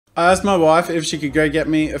I asked my wife if she could go get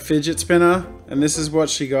me a fidget spinner, and this is what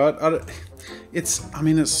she got. It's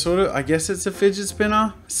sort of, I guess it's a fidget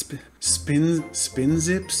spinner. Spin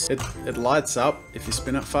zips. It lights up if you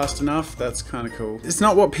spin it fast enough. That's kind of cool. It's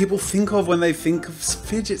not what people think of when they think of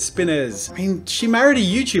fidget spinners. I mean, she married a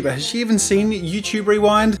YouTuber. Has she even seen YouTube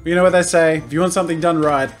Rewind? You know what they say? If you want something done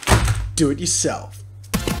right, do it yourself.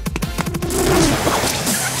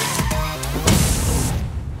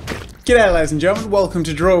 G'day ladies and gentlemen, welcome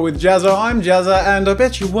to Draw with Jazza. I'm Jazza, and I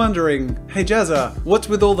bet you're wondering, hey Jazza, what's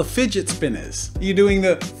with all the fidget spinners? Are you doing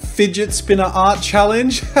the fidget spinner art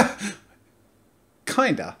challenge?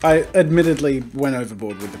 Kinda. I admittedly went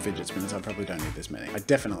overboard with the fidget spinners. I probably don't need this many. I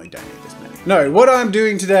definitely don't need this many. No, what I'm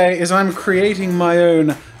doing today is I'm creating my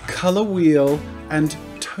own color wheel and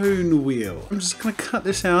tone wheel. I'm just gonna cut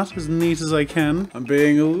this out as neat as I can. I'm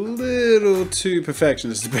being a little too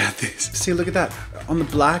perfectionist about this. See, look at that. On the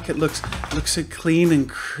black, it looks so clean and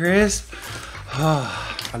crisp.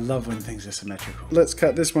 I love when things are symmetrical. Let's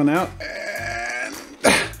cut this one out. And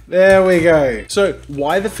there we go. So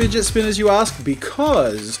why the fidget spinners, you ask?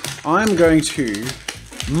 Because I'm going to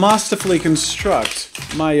masterfully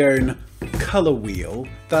construct my own color wheel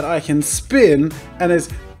that I can spin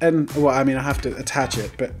well, I mean, I have to attach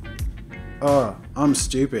it, but oh, I'm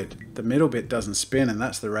stupid. The middle bit doesn't spin, and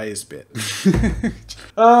that's the raised bit.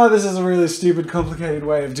 Oh, this is a really stupid, complicated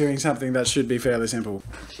way of doing something that should be fairly simple.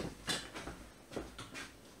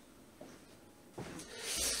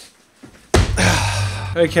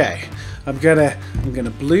 Okay, I'm gonna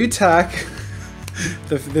blue tack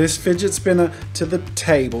this fidget spinner to the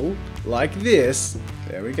table like this.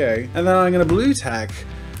 There we go. And then I'm gonna blue tack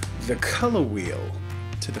the color wheel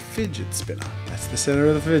to the fidget spinner. That's the center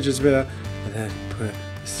of the fidget spinner. And then put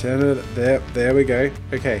the center there we go.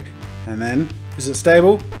 Okay. And then, is it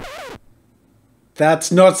stable?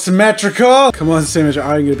 That's not symmetrical! Come on, symmetry.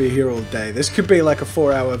 I'm gonna be here all day. This could be like a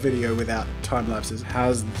 4-hour video without time lapses.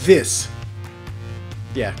 How's this?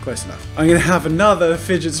 Yeah, close enough. I'm gonna have another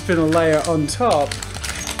fidget spinner layer on top.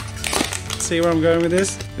 See where I'm going with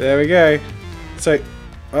this? There we go. So,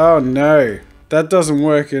 oh no. That doesn't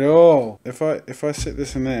work at all. If I sit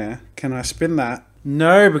this in there, can I spin that?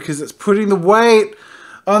 No, because it's putting the weight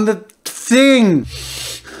on the thing.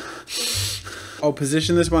 I'll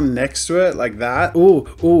position this one next to it like that.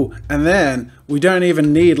 Ooh, and then we don't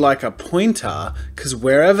even need like a pointer, because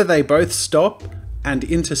wherever they both stop and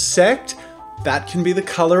intersect, that can be the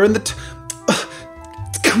color and it's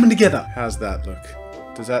coming together. How's that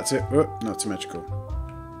look? Does that sit? Oh, not symmetrical.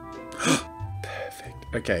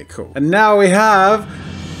 Okay, cool. And now we have...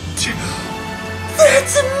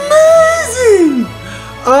 That's amazing!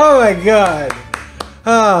 Oh my god.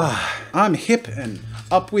 I'm hip and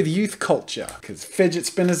up with youth culture, because fidget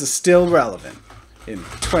spinners are still relevant in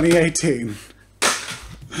 2018.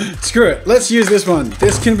 Screw it, let's use this one.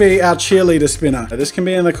 This can be our cheerleader spinner. This can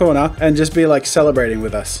be in the corner and just be like celebrating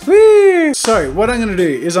with us. Whee! So what I'm gonna do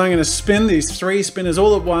is I'm gonna spin these 3 spinners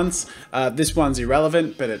all at once. This one's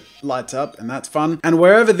irrelevant, but it lights up and that's fun. And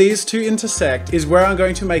wherever these 2 intersect is where I'm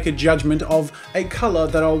going to make a judgment of a color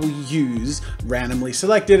that I will use randomly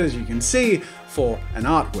selected, as you can see, for an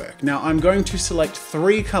artwork. Now I'm going to select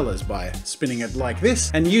 3 colors by spinning it like this,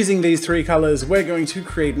 and using these 3 colors we're going to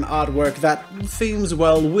create an artwork that themes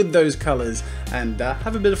well with those colors and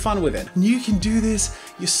have a bit of fun with it. And you can do this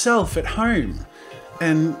yourself at home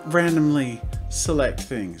and randomly select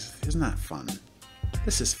things. Isn't that fun?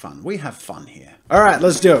 This is fun. We have fun here. All right,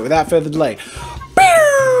 let's do it without further delay.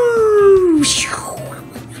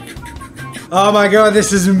 Oh my god,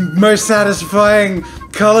 this is the most satisfying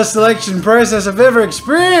color selection process I've ever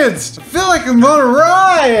experienced. I feel like I'm on a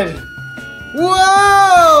ride.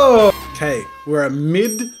 Whoa! Okay, we're a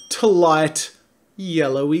mid to light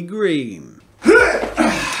yellowy green.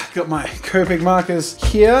 Got my Copic markers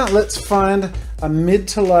here. Let's find a mid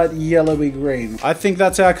to light yellowy green. I think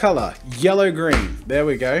that's our color, yellow green. There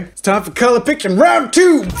we go. It's time for color picking round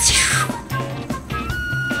 2.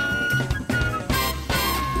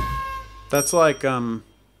 That's like,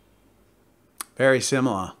 very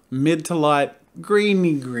similar. Mid to light,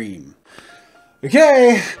 greeny green.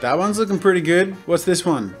 Okay, that one's looking pretty good. What's this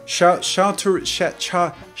one?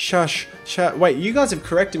 Wait, you guys have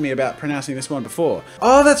corrected me about pronouncing this one before.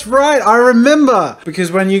 Oh, that's right, I remember.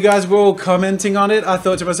 Because when you guys were all commenting on it, I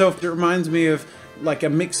thought to myself, it reminds me of like a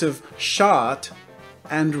mix of shart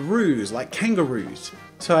and roos, like kangaroos.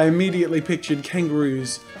 So I immediately pictured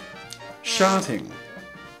kangaroos sharting.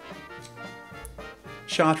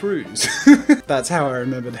 Chartreuse. That's how I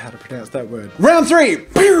remembered how to pronounce that word. Round 3.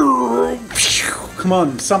 Come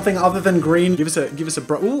on, something other than green. Give us a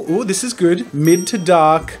ooh, this is good. Mid to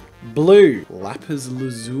dark blue, lapis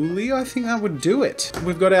lazuli, I think that would do it.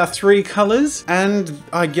 We've got our 3 colors, and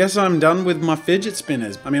I guess I'm done with my fidget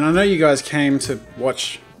spinners. I mean, I know you guys came to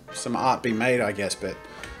watch some art be made, I guess, but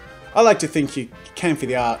I like to think you came for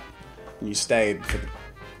the art and you stayed for the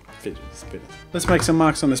fidget spinners. Let's make some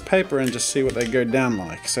marks on this paper and just see what they go down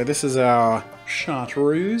like. So this is our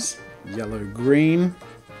chartreuse, yellow green.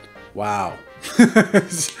 Wow.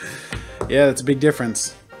 Yeah, that's a big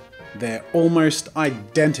difference. They're almost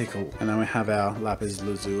identical. And then we have our lapis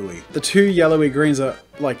lazuli. The 2 yellowy greens are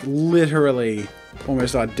like literally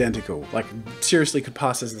almost identical. Like seriously could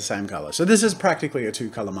pass as the same color. So this is practically a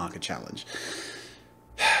 2-color marker challenge.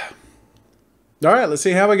 All right, let's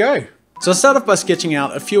see how we go. So I'll start off by sketching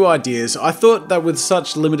out a few ideas. I thought that with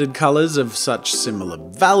such limited colors of such similar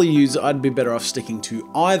values, I'd be better off sticking to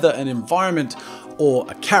either an environment or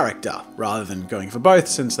a character, rather than going for both,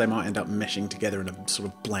 since they might end up meshing together in a sort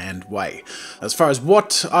of bland way. As far as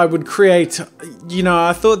what I would create, you know,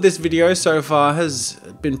 I thought this video so far has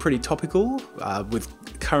been pretty topical with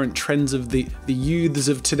current trends of the youths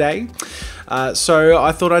of today. So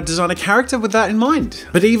I thought I'd design a character with that in mind,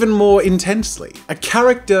 but even more intensely. A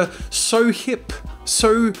character so hip,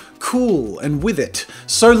 so cool, and with it,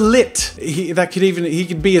 so lit, he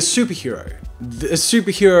could be a superhero. A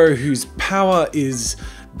superhero whose power is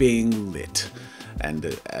being lit.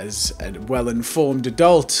 And as a well-informed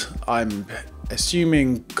adult, I'm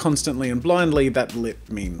assuming constantly and blindly that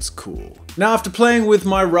lit means cool. Now, after playing with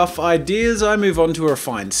my rough ideas, I move on to a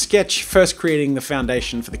refined sketch, first creating the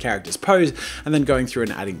foundation for the character's pose, and then going through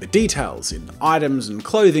and adding the details in items and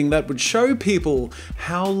clothing that would show people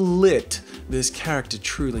how lit this character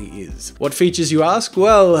truly is. What features, you ask?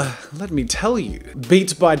 Well, let me tell you.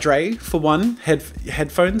 Beats by Dre, for one,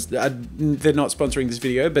 headphones. They're not sponsoring this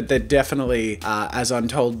video, but they're definitely, as I'm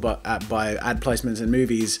told by ad placements in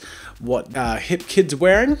movies, what hip kids are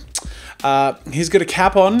wearing. He's got a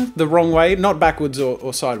cap on the wrong way, not backwards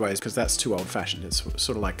or sideways, because that's too old-fashioned. It's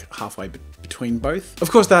sort of like halfway between both.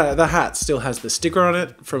 Of course, the hat still has the sticker on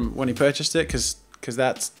it from when he purchased it, because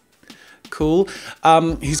that's cool.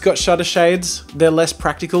 He's got shutter shades. They're less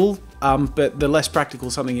practical, but the less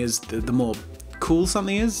practical something is, the more cool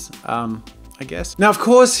something is. I guess. Now, of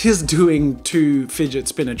course, he's doing 2 fidget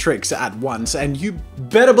spinner tricks at once, and you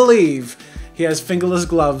better believe he has fingerless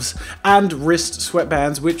gloves and wrist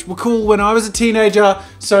sweatbands, which were cool when I was a teenager,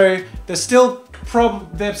 so they're still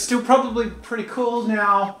probably pretty cool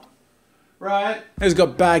now, right? He's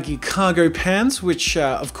got baggy cargo pants, which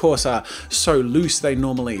of course are so loose they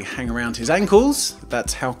normally hang around his ankles.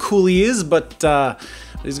 That's how cool he is, but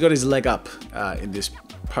he's got his leg up in this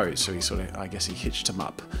pose, so he sort of, I guess he hitched him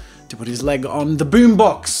up to put his leg on the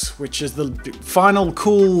boombox, which is the final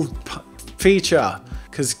cool feature.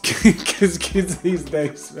 Because kids these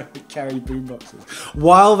days carry boomboxes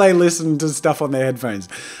while they listen to stuff on their headphones.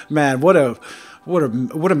 Man, what a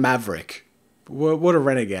maverick. What a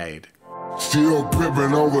renegade. Still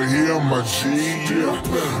pimping over here, my G, yeah.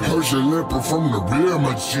 Hurt your lipper from the rear,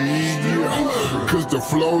 my G, yeah. Cause the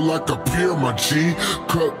flow like a pier, my G.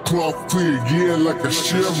 Cut cloth clear, yeah, like a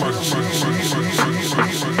shear, my G.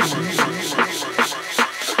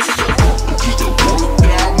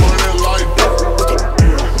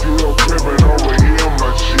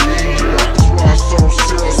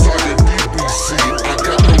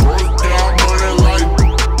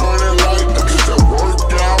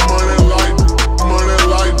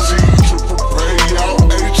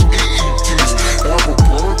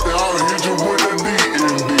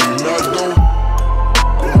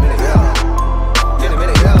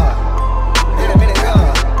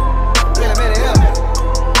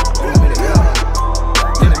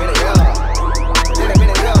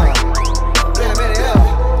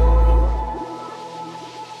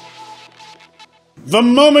 The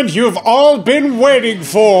moment you've all been waiting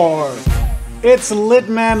for! It's Lit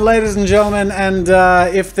Man, ladies and gentlemen, and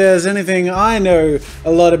if there's anything I know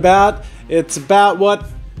a lot about, it's about what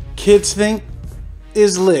kids think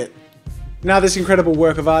is lit. Now, this incredible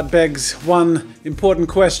work of art begs one important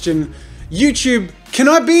question. YouTube, can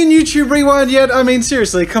I be in YouTube Rewind yet? I mean,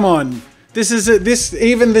 seriously, come on.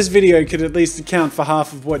 Even this video could at least account for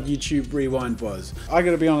half of what YouTube Rewind was. I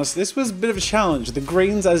gotta be honest, this was a bit of a challenge. The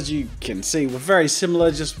greens, as you can see, were very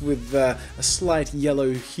similar, just with a slight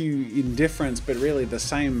yellow hue in difference, but really the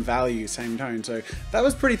same value, same tone, so that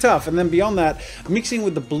was pretty tough. And then beyond that, mixing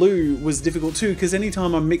with the blue was difficult too, because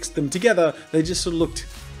anytime I mixed them together, they just sort of looked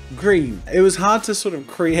green. It was hard to sort of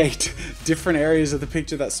create different areas of the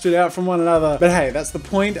picture that stood out from one another. But hey, that's the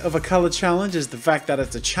point of a color challenge, is the fact that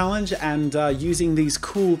it's a challenge, and using these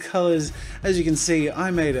cool colors, as you can see,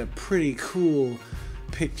 I made a pretty cool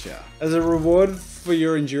picture. As a reward for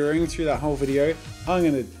your enduring through that whole video, I'm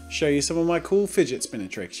gonna show you some of my cool fidget spinner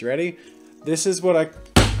tricks. You ready? This is what I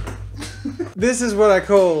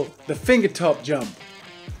call the finger top jump.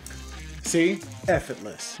 See?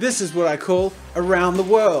 Effortless. This is what I call around the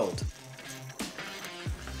world.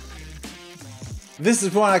 This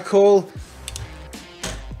is what I call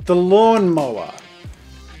the lawnmower.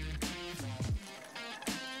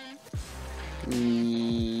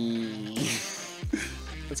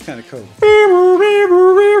 That's kind of cool.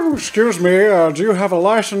 Excuse me, do you have a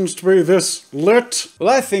license to be this lit? Well,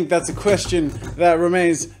 I think that's a question that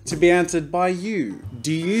remains to be answered by you.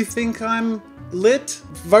 Do you think I'm lit?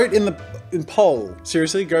 Vote in the poll.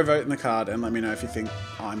 Seriously, go vote in the card and let me know if you think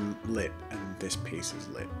I'm lit and this piece is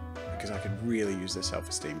lit. Because I could really use the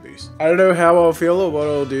self-esteem boost. I don't know how I'll feel or what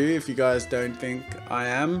I'll do if you guys don't think I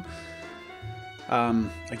am.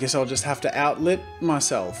 I guess I'll just have to outlit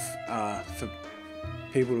myself for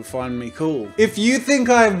people to find me cool. If you think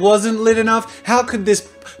I wasn't lit enough, how could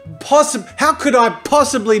I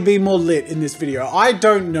possibly be more lit in this video? I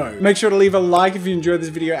don't know. Make sure to leave a like if you enjoyed this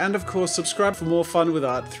video, and of course subscribe for more fun with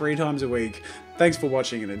art 3 times a week. Thanks for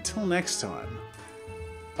watching, and until next time,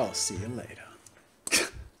 I'll see you later.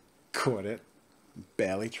 Caught it.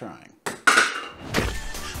 Barely trying.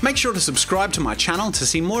 Make sure to subscribe to my channel to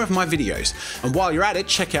see more of my videos. And while you're at it,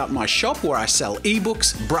 check out my shop where I sell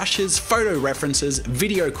ebooks, brushes, photo references,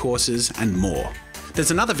 video courses, and more. There's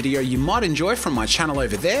another video you might enjoy from my channel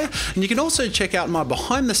over there, and you can also check out my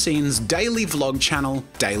behind the scenes daily vlog channel,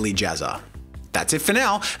 Daily Jazza. That's it for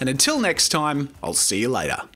now, and until next time, I'll see you later.